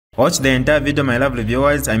Watch the entire video, my lovely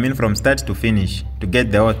viewers, I mean from start to finish, to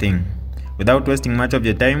get the whole thing. Without wasting much of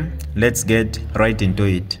your time, let's get right into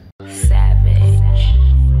it.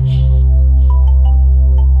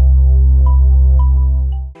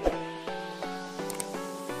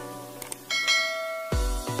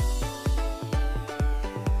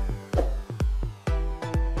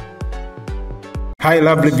 Hi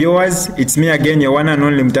lovely viewers, it's me again, your one and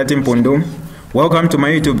only Mutati Mpundu. Welcome to my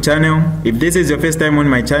YouTube channel. If this is your first time on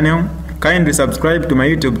my channel, kindly subscribe to my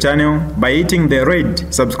YouTube channel by hitting the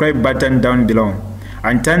red subscribe button down below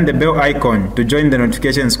and turn the bell icon to join the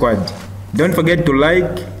notification squad. Don't forget to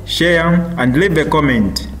like, share and leave a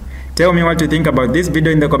comment. Tell me what you think about this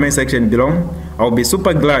video in the comment section below. I'll be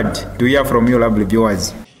super glad to hear from you lovely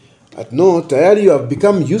viewers. But no, tayari you have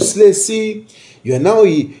become useless. You are now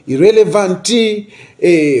irrelevant.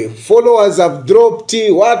 Followers have dropped.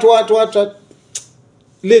 What?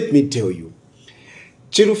 Let me tell you,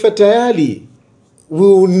 Chirufa tayari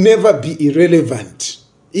will never be irrelevant.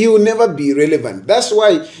 He will never be irrelevant. That's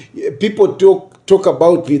why people talk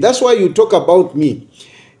about me. That's why you talk about me.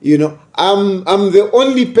 You know, I'm the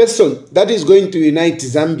only person that is going to unite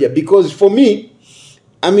Zambia, because for me,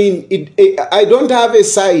 I mean, I don't have a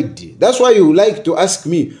side. That's why you like to ask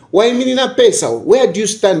me, why Minina Pesa? Where do you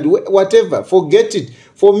stand? Whatever, forget it.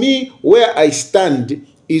 For me, where I stand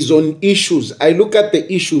is on issues. I look at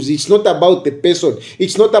the issues. It's not about the person.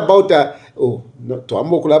 It's not about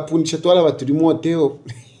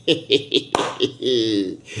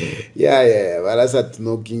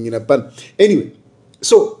Anyway,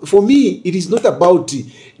 so for me, it is not about,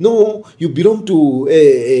 no, you belong to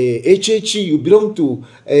HH, you belong to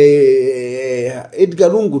Edgar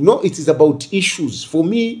Lungu. No, it is about issues. For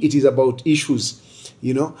me, it is about issues.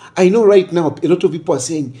 You know, I know right now a lot of people are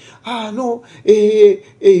saying, no,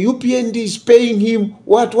 UPND is paying him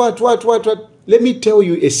what. Let me tell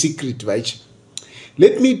you a secret, right?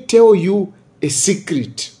 Let me tell you a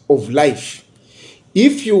secret of life.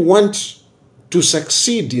 If you want to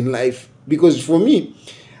succeed in life, because for me,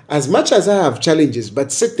 as much as I have challenges,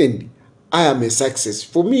 but certainly I am a success.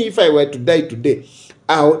 For me, if I were to die today,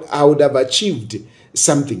 I would have achieved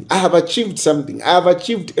something. I have achieved something. I have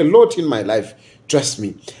achieved a lot in my life. Trust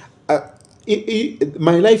me.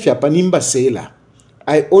 My life, Yapanimba Sailor.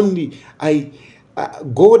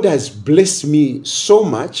 God has blessed me so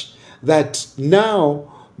much that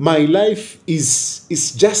now my life is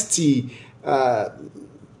just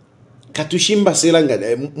Katushimba Selanga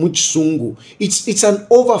Muchsungu. It's an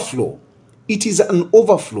overflow. It is an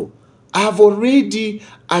overflow. I have already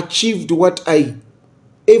achieved what I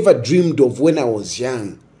ever dreamed of when I was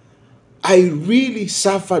young. I really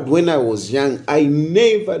suffered when I was young. I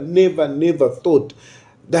never thought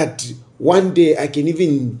that one day I can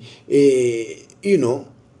even,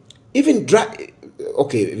 even drive.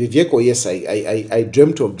 Okay, the vehicle, yes, I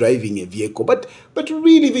dreamt of driving a vehicle, but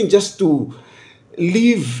really even just to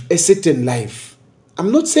live a certain life.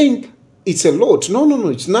 I'm not saying it's a lot. No,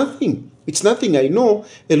 it's nothing. It's nothing. I know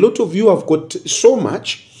a lot of you have got so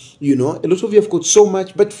much, a lot of you have got so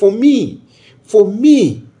much, but for me,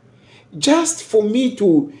 just for me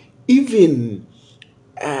to even,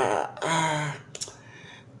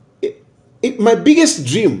 my biggest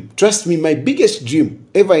dream, trust me, my biggest dream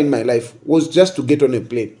ever in my life was just to get on a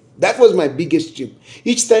plane. That was my biggest dream.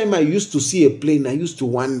 Each time I used to see a plane, I used to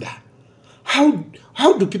wonder, how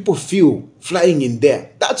do people feel flying in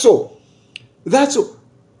there? That's all.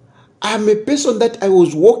 I'm a person that I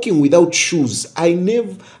was walking without shoes. I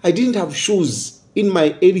didn't have shoes in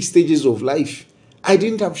my early stages of life. I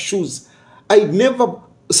didn't have shoes.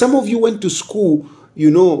 Some of you went to school,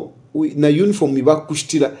 na uniform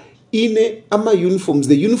ibakushtira. Ama uniforms,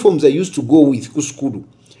 the uniforms I used to go with kuskulu.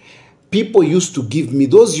 People used to give me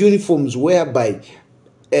those uniforms whereby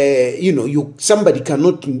somebody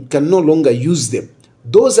can no longer use them.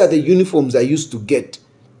 Those are the uniforms I used to get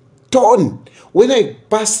torn. When I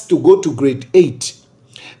passed to go to grade 8,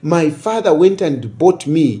 my father went and bought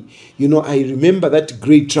me, I remember that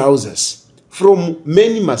gray trousers from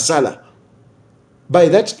Meni Masala. By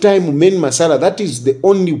that time, Meni Masala, that is the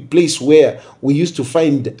only place where we used to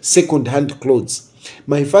find second-hand clothes.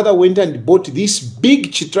 My father went and bought these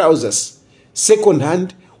big trousers,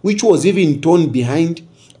 second-hand, which was even torn behind,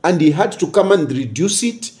 and he had to come and reduce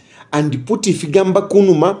it and put ifigamba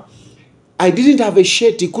kunuma. I didn't have a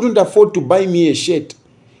shirt. He couldn't afford to buy me a shirt.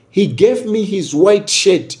 He gave me his white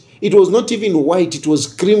shirt. It was not even white. It was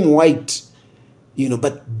cream white.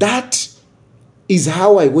 But that is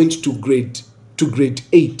how I went to grade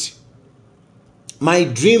 8. My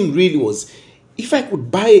dream really was, if I could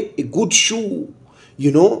buy a good shoe,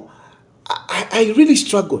 I really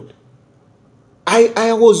struggled.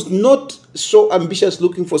 I was not so ambitious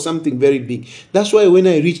looking for something very big. That's why when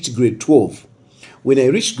I reached grade 12,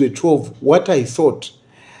 what I thought,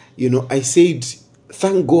 I said,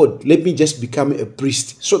 thank God, let me just become a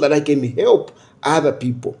priest so that I can help other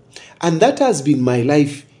people. And that has been my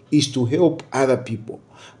life, is to help other people.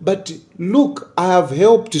 But look, I have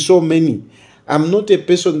helped so many. I'm not a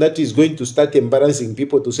person that is going to start embarrassing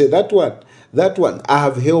people to say that one. I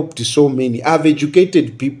have helped so many. I've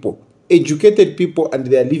educated people, and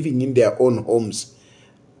they are living in their own homes.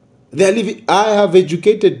 I have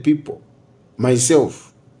educated people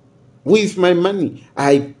myself with my money.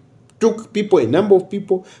 I took people, a number of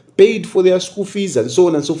people, paid for their school fees and so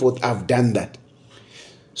on and so forth. I've done that.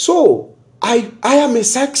 So I am a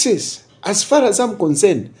success. As far as I'm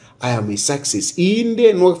concerned, I am a success.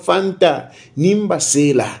 Inde no fanta nimba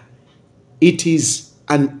sela. It is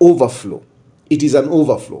an overflow. It is an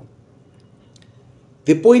overflow.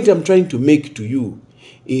 The point I'm trying to make to you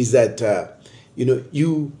is that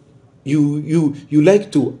you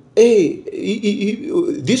like to,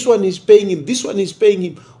 this one is paying him, this one is paying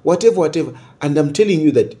him, whatever. And I'm telling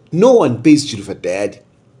you that no one pays Chirfatayadi.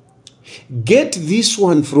 Get this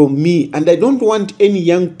one from me, and I don't want any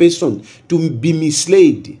young person to be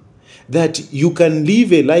misled that you can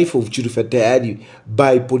live a life of Chirfatayadi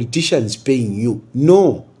by politicians paying you.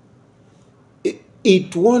 No.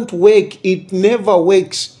 It won't work. It never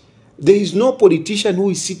works. There is no politician who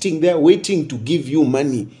is sitting there waiting to give you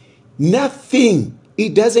money. Nothing.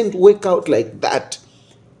 It doesn't work out like that.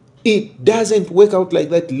 It doesn't work out like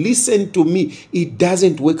that. Listen to me. It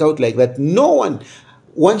doesn't work out like that. No one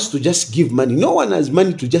wants to just give money. No one has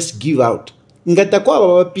money to just give out.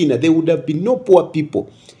 There would have been no poor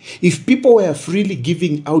people. If people were freely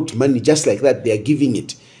giving out money just like that, they are giving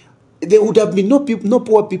it, there would have been no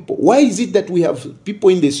poor people. Why is it that we have people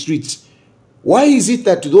in the streets? Why is it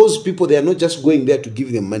that those people, they are not just going there to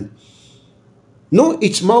give them money? No,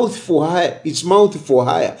 it's mouth for hire. It's mouth for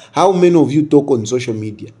hire. How many of you talk on social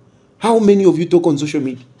media? How many of you talk on social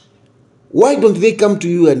media? Why don't they come to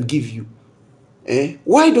you and give you?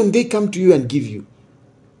 Why don't they come to you and give you?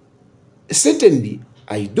 Certainly,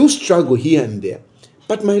 I do struggle here and there,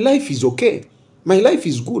 but my life is okay. My life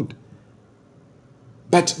is good.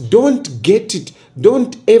 But don't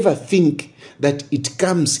ever think that it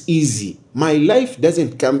comes easy. My life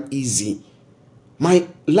doesn't come easy. My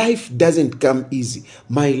life doesn't come easy.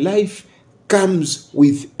 My life comes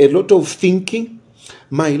with a lot of thinking.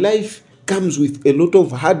 My life comes with a lot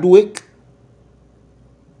of hard work.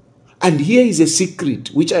 And here is a secret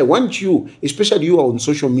which I want you, especially you on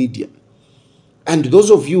social media, and those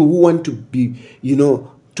of you who want to be,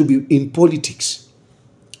 to be in politics.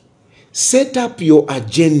 Set up your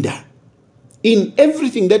agenda. In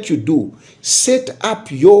everything that you do, set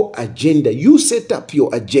up your agenda. You set up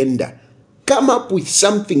your agenda. Come up with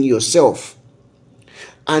something yourself.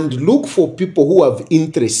 And look for people who have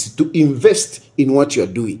interest to invest in what you're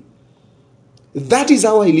doing. That is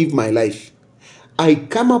how I live my life. I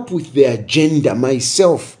come up with the agenda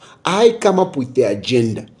myself. I come up with the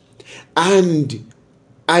agenda. And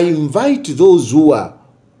I invite those who have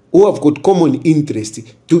got common interest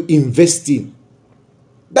to invest in.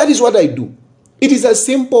 That is what I do. It is as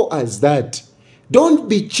simple as that. Don't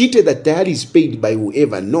be cheated that Tayari is paid by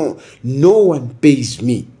whoever. No, no one pays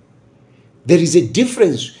me. There is a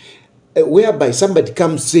difference whereby somebody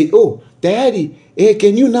comes say, oh, Tayari,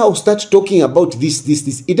 can you now start talking about this?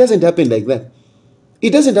 It doesn't happen like that. It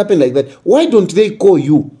doesn't happen like that. Why don't they call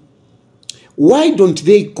you? Why don't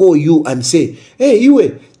they call you and say, hey,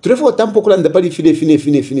 Iwe,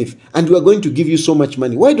 and we are going to give you so much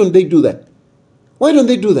money? Why don't they do that? Why don't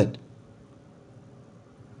they do that?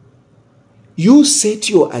 You set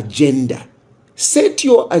your agenda. Set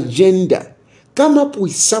your agenda. Come up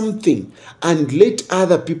with something and let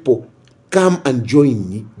other people come and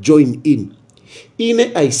join in.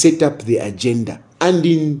 I set up the agenda. And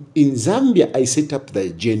in Zambia, I set up the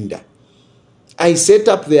agenda. I set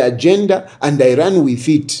up the agenda and I ran with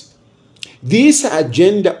it. This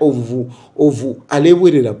agenda of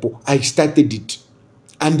Alewererapo, I started it.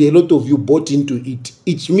 And a lot of you bought into it.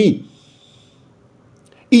 It's me.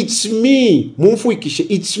 It's me.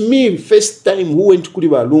 It's me first time who went to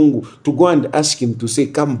Kuribalungu to go and ask him to say,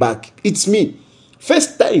 come back. It's me.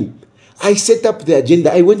 First time. I set up the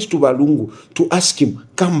agenda. I went to Balungu to ask him,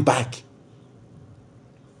 come back.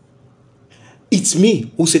 It's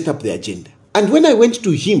me who set up the agenda. And when I went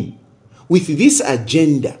to him with this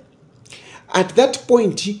agenda, at that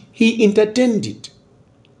point, he entertained it.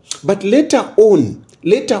 But later on,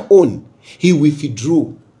 he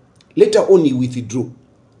withdrew. Later on, he withdrew.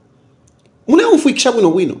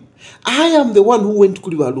 I am the one who went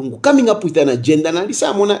kuli Balungu, coming up with an agenda. And I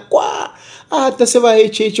said,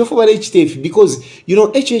 because, you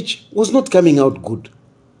know, HH was not coming out good.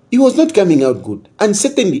 He was not coming out good. And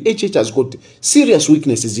certainly, HH has got serious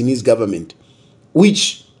weaknesses in his government,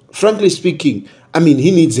 which, frankly speaking, I mean,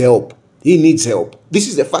 he needs help. He needs help. This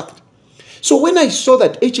is a fact. So when I saw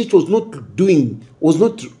that HH was not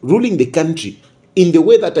ruling the country in the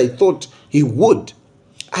way that I thought he would,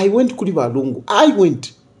 I went kuli Balungu. I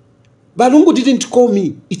went. Balungu didn't call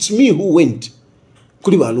me. It's me who went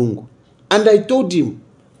kuli Balungu. And I told him,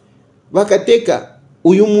 Vakateka,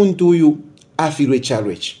 uyu muntu uyu afirwe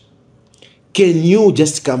charwech. Can you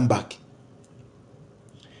just come back?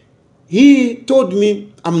 He told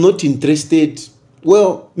me, I'm not interested.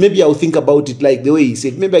 Well, maybe I'll think about it, like the way he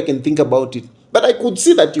said. Maybe I can think about it. But I could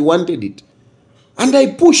see that he wanted it. And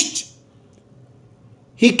I pushed.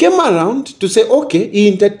 He came around to say, okay, he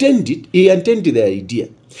entertained it. He entertained the idea.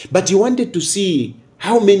 But he wanted to see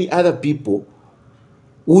how many other people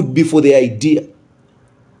would be for the idea.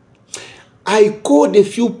 I called a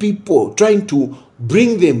few people trying to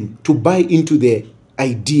bring them to buy into the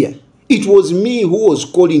idea. It was me who was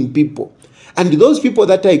calling people. And those people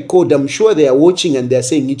that I called, I'm sure they are watching and they're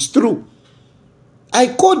saying it's true.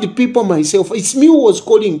 I called the people myself. It's me who was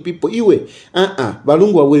calling people. It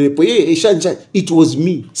was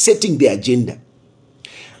me setting the agenda.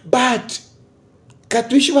 But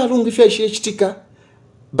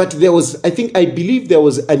but there was, I believe there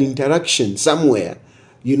was an interaction somewhere,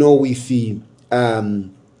 you know, with the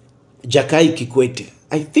Jakai Kikwete.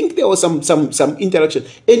 I think there was some interaction.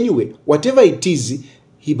 Anyway, whatever it is,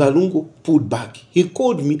 Balungu pulled back. He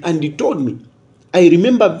called me and he told me. I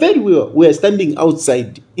remember very well, we were standing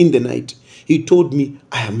outside in the night. He told me,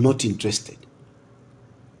 I am not interested.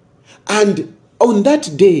 And on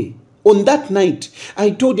that day, on that night, I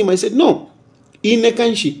told him, I said, no, in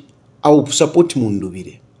Nekanshi, I will support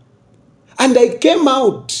Munduvire. And I came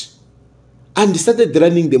out and started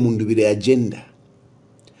running the Munduvire agenda.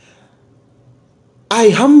 I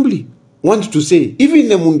humbly want to say, even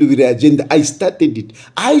the Munduvire agenda, I started it.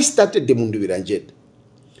 I started the Munduvire agenda.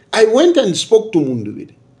 I went and spoke to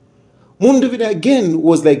Munduvire. Munduvire again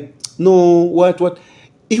was like, no, what?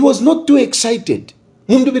 He was not too excited.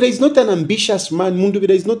 Munduvire is not an ambitious man. Munduvire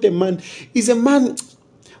is not a man. He's a man,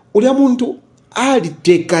 Uriamuntu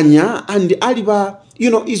Alitekanya and Aliba, you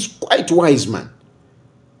know, is quite wise man.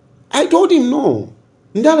 I told him, no,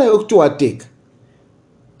 Ndala Yoktu Atek.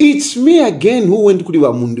 It's me again who went to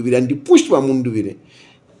Munduvire and he pushed Munduvire.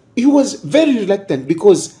 He was very reluctant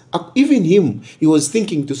because even him, he was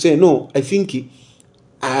thinking to say, no, I think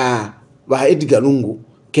Edgar Lungu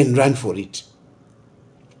can run for it.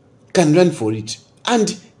 Can run for it.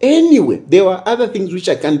 And anyway, there were other things which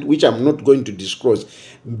I'm not going to disclose.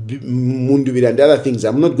 Munduvire and other things,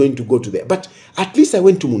 I'm not going to go to there. But at least I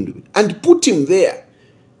went to Munduvire and put him there.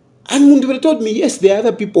 And Munduvire told me, yes, there are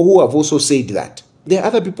other people who have also said that. There are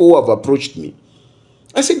other people who have approached me.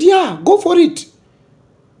 I said, yeah, go for it.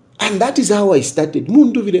 And that is how I started.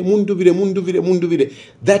 Munduvire.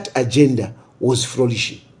 That agenda was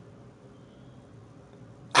flourishing.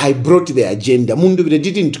 I brought the agenda. Munduvire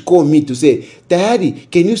didn't call me to say,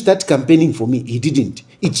 Tayari, can you start campaigning for me? He didn't.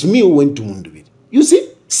 It's me who went to Munduvire. You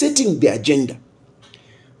see, setting the agenda.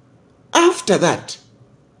 After that,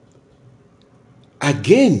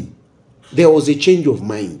 again, there was a change of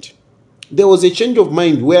mind. There was a change of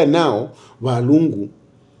mind where now Balungu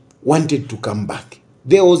wanted to come back.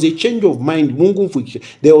 There was a change of mind.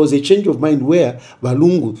 There was a change of mind where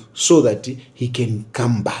Balungu saw that he can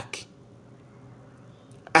come back.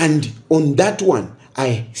 And on that one,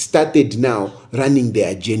 I started now running the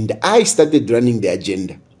agenda. I started running the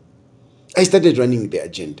agenda.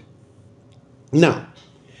 Now,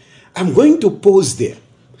 I'm going to pause there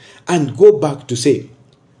and go back to say,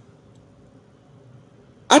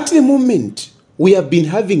 at the moment, we have been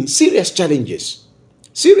having serious challenges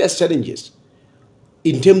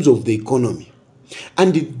in terms of the economy.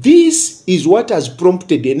 And this is what has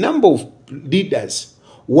prompted a number of leaders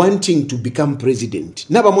wanting to become president.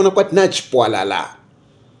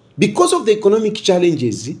 Because of the economic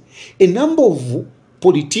challenges, a number of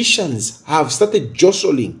politicians have started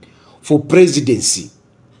jostling for presidency.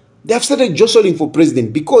 They have started jostling for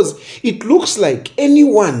president because it looks like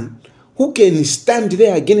anyone who can stand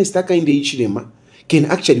there against Hakainde Hichilema can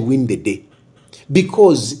actually win the day.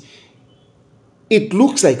 Because it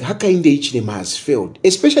looks like Hakainde Hichilema has failed,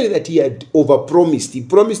 especially that he had overpromised. He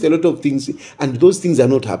promised a lot of things and those things are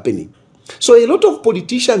not happening. So a lot of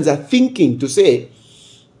politicians are thinking to say,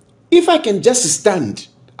 if I can just stand,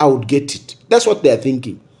 I would get it. That's what they are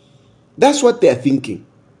thinking.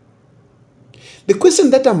 The question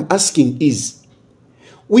that I'm asking is,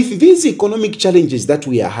 with these economic challenges that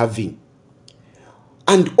we are having,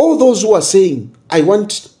 and all those who are saying, I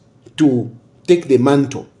want to take the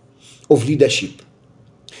mantle of leadership,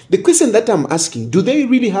 the question that I'm asking, do they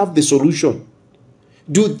really have the solution?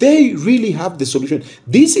 Do they really have the solution?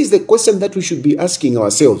 This is the question that we should be asking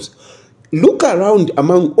ourselves. Look around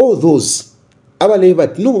among all those.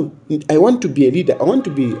 No, I want to be a leader. I want to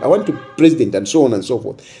be president, and so on and so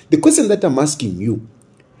forth. The question that I'm asking you,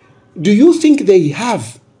 do you think they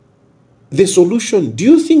have the solution? Do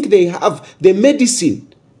you think they have the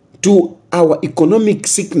medicine to our economic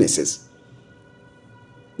sicknesses?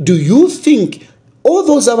 Do you think all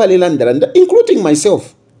those Avalelandaranda, including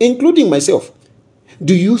myself,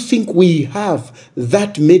 do you think we have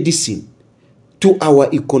that medicine to our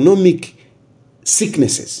economic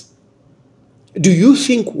sicknesses? Do you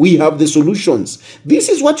think we have the solutions? This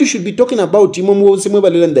is what you should be talking about. Whatever.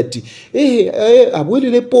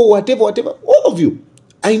 All of you.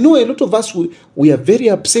 I know a lot of us, we are very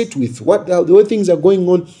upset with the way things are going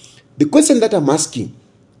on. The question that I'm asking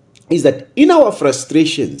is that in our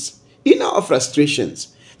frustrations,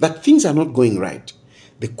 that things are not going right.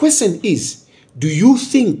 The question is, do you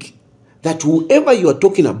think that whoever you are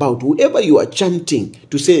talking about, whoever you are chanting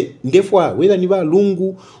to say, Ndefwa, whether ni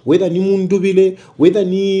Lungu, whether ni Mundubile, whether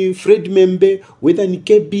ni Fred Membe, whether ni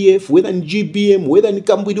KBF, whether ni GBM, whether ni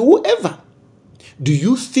Kambwidi, whoever, do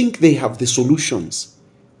you think they have the solutions?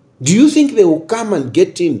 Do you think they will come and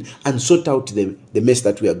get in and sort out the mess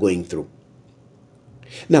that we are going through?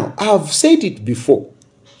 Now, I've said it before,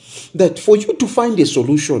 that for you to find a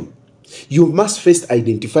solution, you must first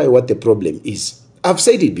identify what the problem is. I've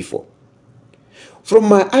said it before. From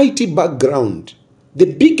my IT background, the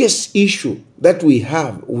biggest issue that we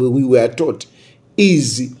were taught,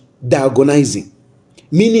 is diagonizing,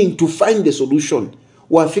 meaning to find the solution.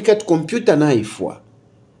 Wafika computer na ifwa.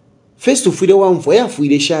 First ufire wa mfwa ya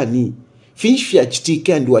fuire shani. Finish ya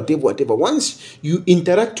chitike and whatever. Once you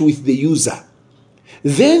interact with the user,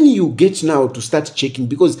 then you get now to start checking,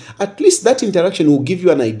 because at least that interaction will give you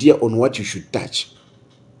an idea on what you should touch.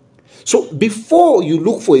 So before you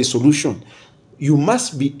look for a solution, you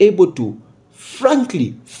must be able to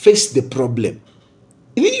frankly face the problem.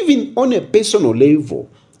 Even on a personal level,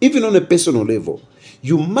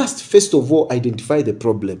 you must first of all identify the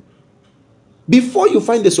problem before you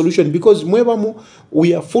find the solution, because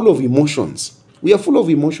we are full of emotions.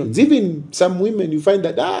 Even some women, you find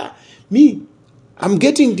that, I'm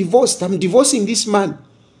getting divorced. I'm divorcing this man.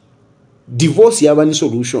 Divorce, you have any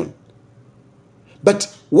solution. But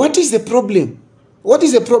what is the problem?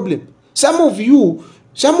 Some of you,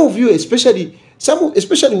 especially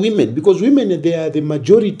women, because women, they are the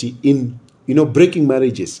majority in, breaking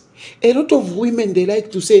marriages. A lot of women, they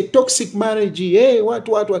like to say toxic marriage, what,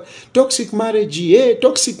 toxic marriage,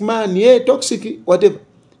 toxic man, toxic whatever.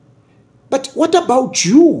 But what about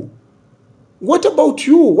you? What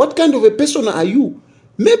kind of a person are you?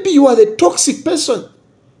 Maybe you are the toxic person.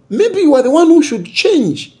 Maybe you are the one who should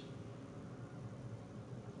change.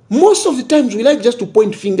 Most of the times we like just to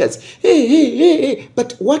point fingers. Hey.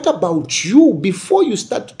 But what about you? Before you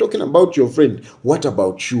start talking about your friend, what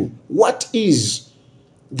about you? What is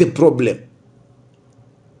the problem?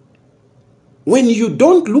 When you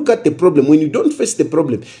don't look at the problem, when you don't face the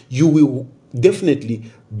problem, you will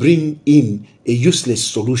definitely bring in a useless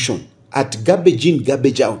solution. At garbage in,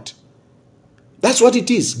 garbage out. That's what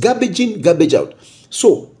it is. Garbage in, garbage out.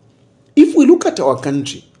 So, if we look at our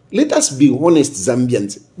country, let us be honest,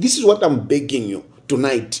 Zambians. This is what I'm begging you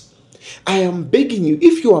tonight. I am begging you,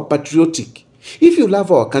 if you are patriotic, if you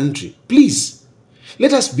love our country, please,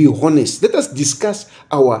 let us be honest. Let us discuss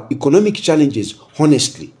our economic challenges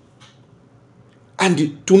honestly.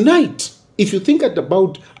 And tonight, if you think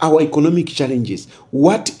about our economic challenges,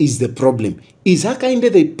 what is the problem? Is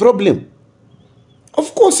Hakainde the problem?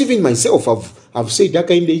 Of course, even myself, I've said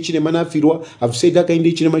Hakainde Ichilema na firwa. I've said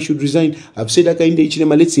Hakainde Ichilema should resign. I've said Hakainde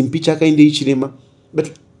Ichilema, let's impeach Hakainde Ichilema.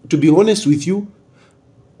 But to be honest with you,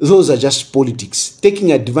 those are just politics,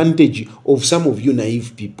 taking advantage of some of you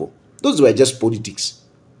naive people. Those were just politics.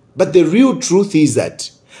 But the real truth is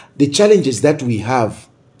that the challenges that we have,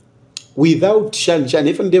 without Shan,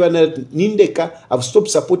 even Nindeka, I've stopped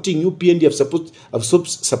supporting UPND, I've stopped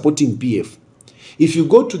supporting PF. If you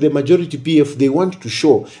go to the majority PF, they want to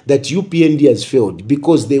show that UPND has failed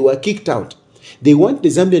because they were kicked out. They want the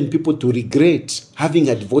Zambian people to regret having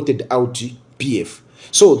had voted out PF.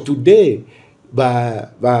 So today, by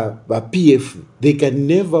PF, they can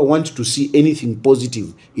never want to see anything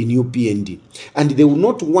positive in UPND. And they will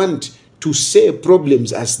not want to say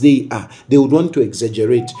problems as they are. They would want to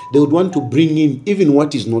exaggerate. They would want to bring in even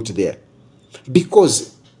what is not there.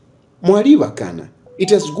 because mwali bakana.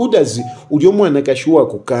 It as good as uliomwana kashuwa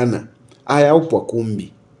kukana ayaupwa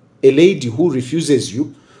kumbi. A lady who refuses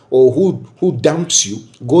you or who dumps you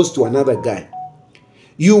goes to another guy.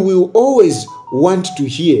 You will always want to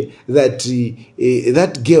hear that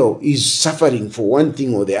that girl is suffering for one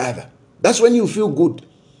thing or the other. That's when you feel good.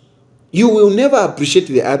 You will never appreciate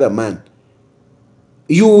the other man.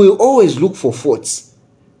 You will always look for faults.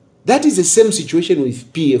 That is the same situation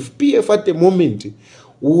with PF. PF at the moment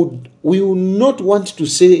will not want to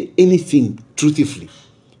say anything truthfully.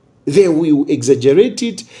 They will exaggerate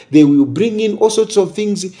it. They will bring in all sorts of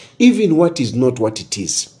things, even what is not what it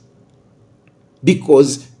is.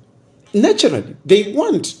 Because naturally, they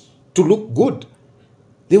want to look good.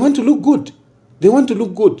 They want to look good. They want to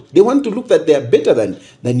look good. They want to look that they are better than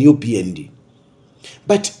UPND.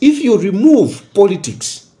 But if you remove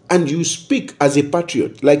politics and you speak as a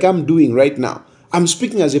patriot, like I'm doing right now, I'm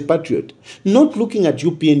speaking as a patriot, not looking at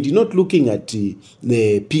UPND, not looking at the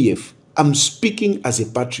PF. I'm speaking as a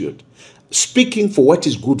patriot, speaking for what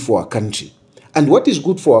is good for our country. And what is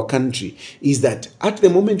good for our country is that at the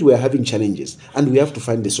moment we are having challenges and we have to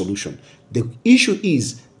find a solution. The issue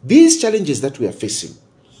is these challenges that we are facing.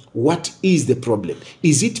 What is the problem?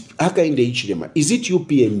 Is it Hakainde Hichilema? Is it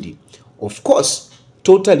UPND? Of course,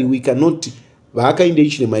 totally we cannot. Hakainde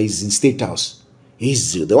Hichilema is in State House.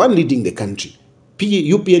 He's the one leading the country.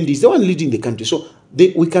 UPND is the one leading the country. So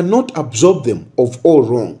we cannot absorb them of all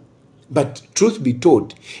wrong. But truth be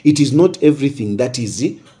told, it is not everything that is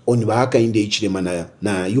on Hakainde Hichilema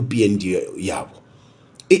na UPND yabo.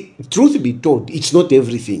 Truth be told, it's not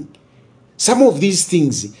everything. Some of these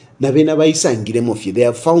things, they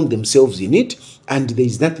have found themselves in it, and there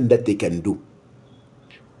is nothing that they can do.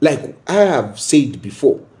 Like I have said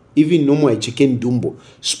before, even Nomoaiche Ken Dumbo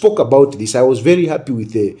spoke about this. I was very happy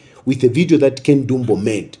with the video that Ken Dumbo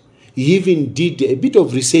made. He even did a bit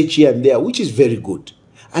of research here and there, which is very good.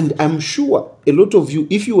 And I'm sure a lot of you,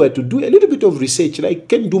 if you were to do a little bit of research like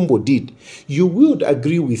Ken Dumbo did, you would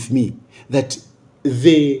agree with me that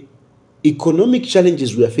the economic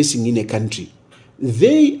challenges we are facing in a country,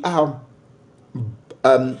 they are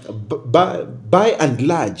by and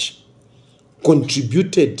large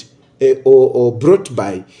contributed or brought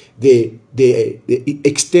by the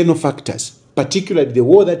external factors, particularly the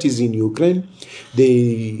war that is in Ukraine,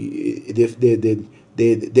 the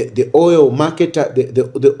oil market,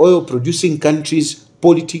 the oil producing countries,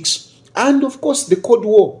 politics, and of course the Cold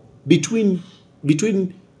War between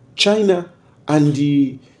China and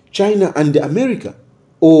America,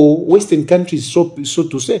 or Western countries, so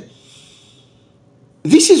to say.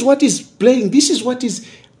 This is what is playing. This is what is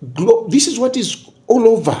all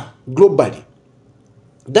over globally.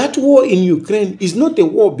 That war in Ukraine is not a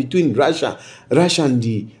war between Russia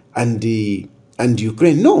and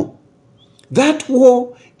Ukraine. No, that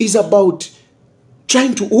war is about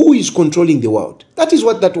trying to who is controlling the world. That is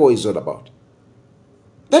what that war is all about.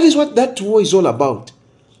 That is what that war is all about.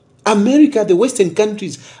 America, the Western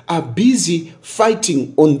countries are busy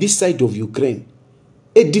fighting on this side of Ukraine.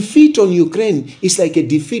 A defeat on Ukraine is like a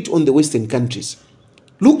defeat on the Western countries.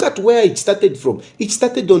 Look at where it started from. It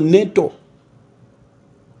started on NATO.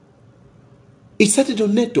 It started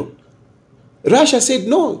on NATO. Russia said,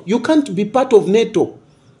 no, you can't be part of NATO.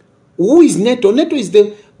 Who is NATO? NATO is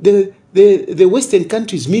the Western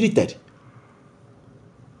countries' military.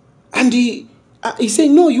 And he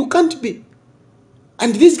said, no, you can't be.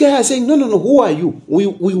 And this guy is saying, no, who are you? We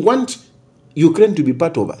want Ukraine to be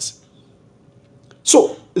part of us.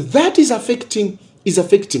 So that is affecting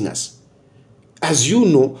us. As you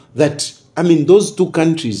know, that, those two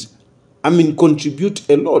countries, contribute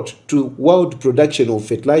a lot to world production of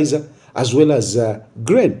fertilizer as well as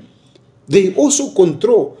grain. They also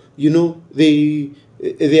control, they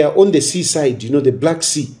are on the seaside, the Black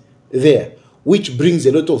Sea there, which brings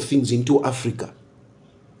a lot of things into Africa.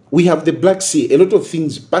 We have the Black Sea. A lot of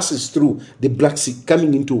things passes through the Black Sea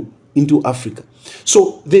coming into Africa.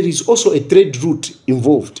 So there is also a trade route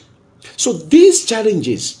involved. So these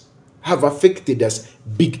challenges have affected us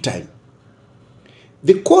big time.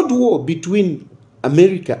 The Cold War between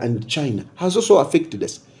America and China has also affected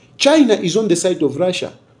us. China is on the side of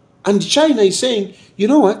Russia. And China is saying, you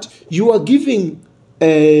know what? You are giving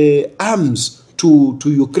arms to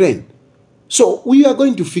Ukraine. So we are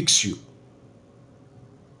going to fix you.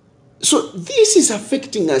 So this is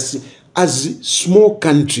affecting us as small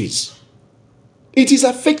countries. It is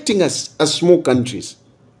affecting us as small countries.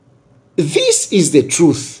 This is the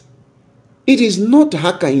truth. It is not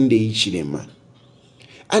Hakainde Hichilema.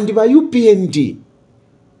 And by UPND,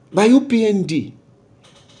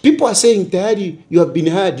 people are saying, Tayari, you have been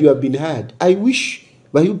heard. I wish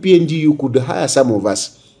by UPND you could hire some of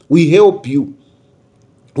us. We help you.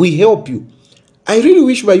 We help you. I really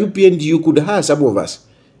wish by UPND you could hire some of us.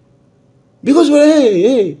 Because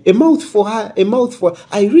hey, a mouth for her, a mouth for her.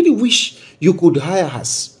 I really wish you could hire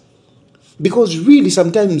us. Because really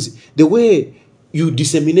sometimes the way you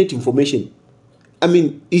disseminate information, I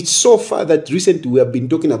mean, it's so far that recently we have been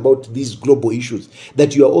talking about these global issues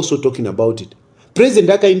that you are also talking about it.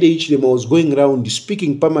 President Hakainde Hichilema was going around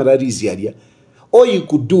speaking Pamararis area. All you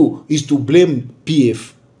could do is to blame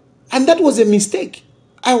PF. And that was a mistake.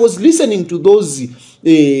 I was listening to those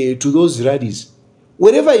rallies.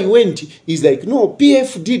 Wherever he went, he's like, no,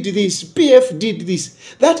 PF did this, PF did this.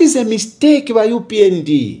 That is a mistake by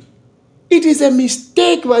UPND. It is a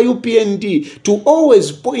mistake by UPND to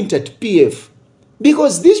always point at PF.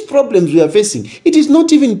 Because these problems we are facing, it is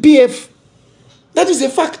not even PF. That is a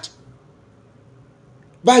fact.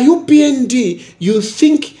 By UPND, you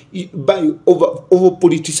think by over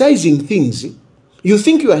politicizing things, you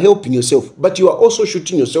think you are helping yourself, but you are also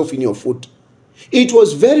shooting yourself in your foot. It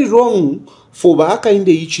was very wrong for Hakainde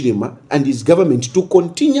Hichilema and his government to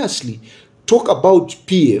continuously talk about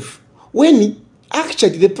PF when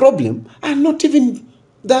actually the problem are not even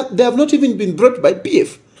that they have not even been brought by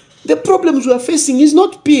PF. The problems we are facing is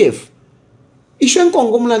not PF.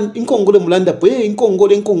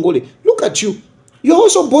 Look at you. You are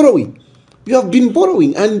also borrowing. You have been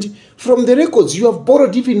borrowing, and from the records, you have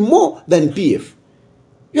borrowed even more than PF.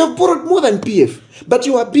 You have borrowed more than PF, but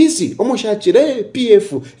you are busy.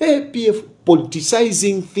 PF,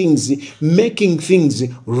 politicizing things, making things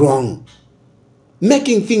wrong,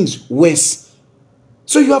 making things worse.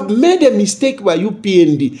 So you have made a mistake by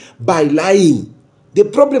UPND by lying. The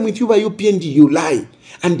problem with you by UPND, you lie.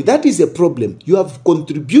 And that is a problem. You have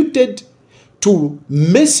contributed to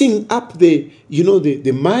messing up the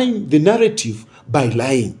narrative by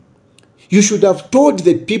lying. You should have told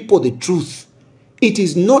the people the truth. It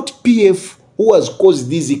is not PF who has caused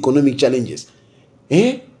these economic challenges.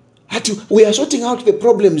 We are sorting out the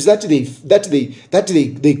problems that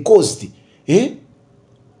they caused.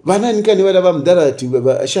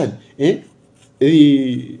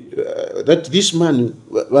 That this man,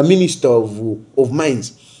 the minister of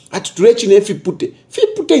mines, at stretching if he put in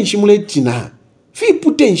Shimulatina.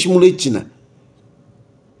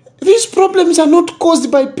 These problems are not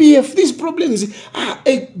caused by PF. These problems are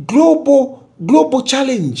a global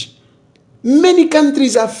challenge. Many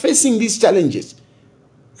countries are facing these challenges.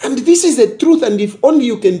 And this is the truth, and if only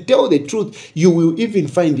you can tell the truth, you will even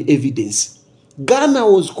find evidence. Ghana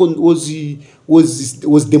was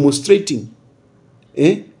demonstrating.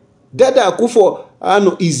 Dada Akufo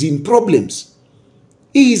is in problems.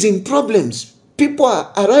 He is in problems. People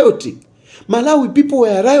are rioting. Malawi people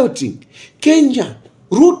were rioting. Kenya,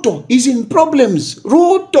 Ruto is in problems.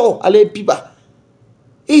 Ruto Alepiba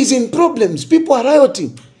is in problems. People are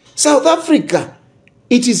rioting. South Africa,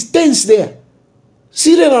 it is tense there.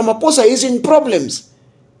 Cyril Ramaphosa is in problems.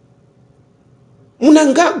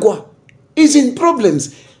 Mnangagwa is in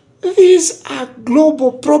problems. These are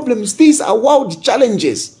global problems. These are world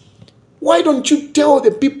challenges. Why don't you tell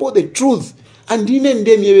the people the truth? And in them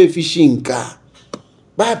fishinka.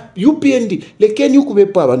 But UPND,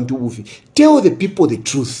 tell the people the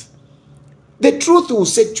truth. The truth will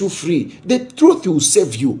set you free. The truth will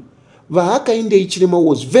save you. Hakainde Hichilema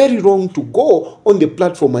was very wrong to go on the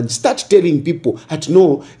platform and start telling people at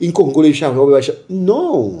no in Congolese.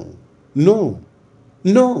 No.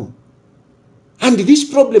 And this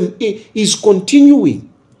problem is continuing.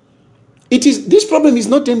 This problem is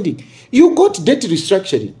not ending. You got debt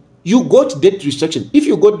restructuring. If you got debt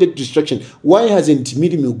restructuring, why hasn't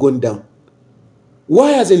minimum gone down?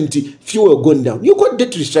 Why hasn't fuel gone down? You got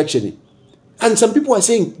debt restructuring. And some people are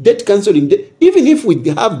saying debt cancelling. Even if we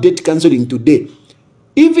have debt cancelling today,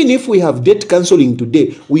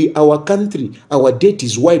 our country, our debt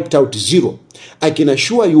is wiped out zero. I can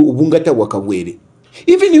assure you, Ubungata Wakawere.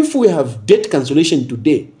 Even if we have debt cancellation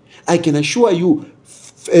today, I can assure you,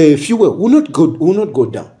 fuel will not go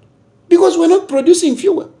down. Because we're not producing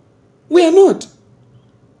fuel. We are not.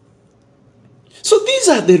 So these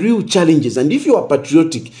are the real challenges. And if you are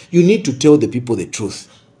patriotic, you need to tell the people the truth.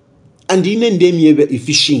 And in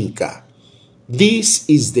ifishinka. This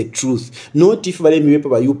is the truth. Not if I mepe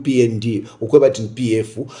by UPND, ukwebatin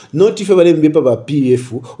PF, not if I mepe by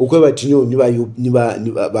PF, ukwebatin niba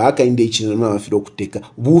Hakainde Hichilema mafiro kuteka.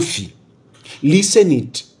 Wufi. Listen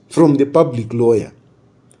it from the public lawyer.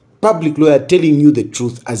 Public lawyer telling you the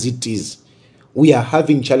truth as it is. We are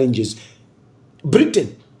having challenges.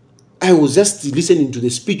 Britain, I was just listening to the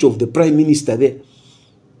speech of the Prime Minister there.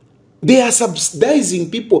 They are subsidizing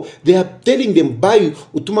people. They are telling them buy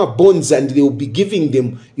Utuma bonds and they will be giving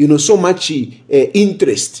them, so much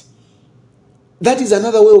interest. That is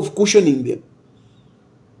another way of cushioning them.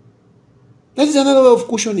 That is another way of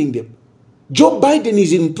cushioning them. Joe Biden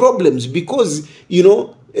is in problems because,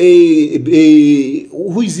 who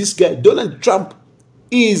is this guy? Donald Trump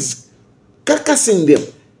is carcassing them,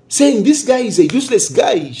 saying this guy is a useless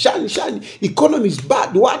guy, shan, economy is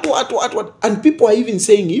bad, what. And people are even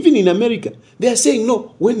saying, even in America, they are saying,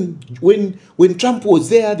 no, when Trump was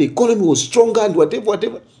there, the economy was stronger and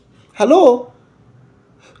whatever. Hello?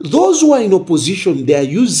 Those who are in opposition, they are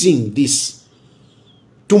using this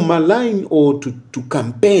to malign or to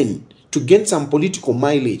campaign, to get some political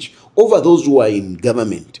mileage over those who are in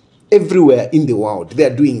government. Everywhere in the world, they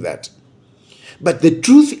are doing that. But the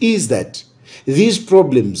truth is that these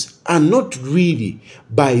problems are not really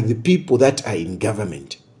by the people that are in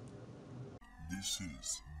government. This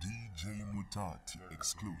is DJ Mutati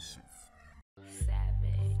exclusive.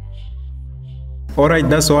 Alright,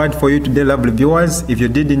 that's all for you today, lovely viewers. If you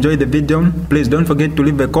did enjoy the video, please don't forget to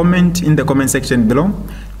leave a comment in the comment section below.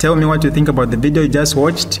 Tell me what you think about the video you just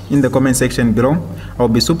watched in the comment section below. I'll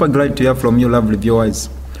be super glad to hear from you, lovely viewers.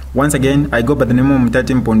 Once again, I go by the name of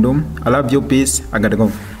Mutati Mpundu. I love you, peace, I gotta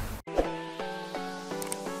go.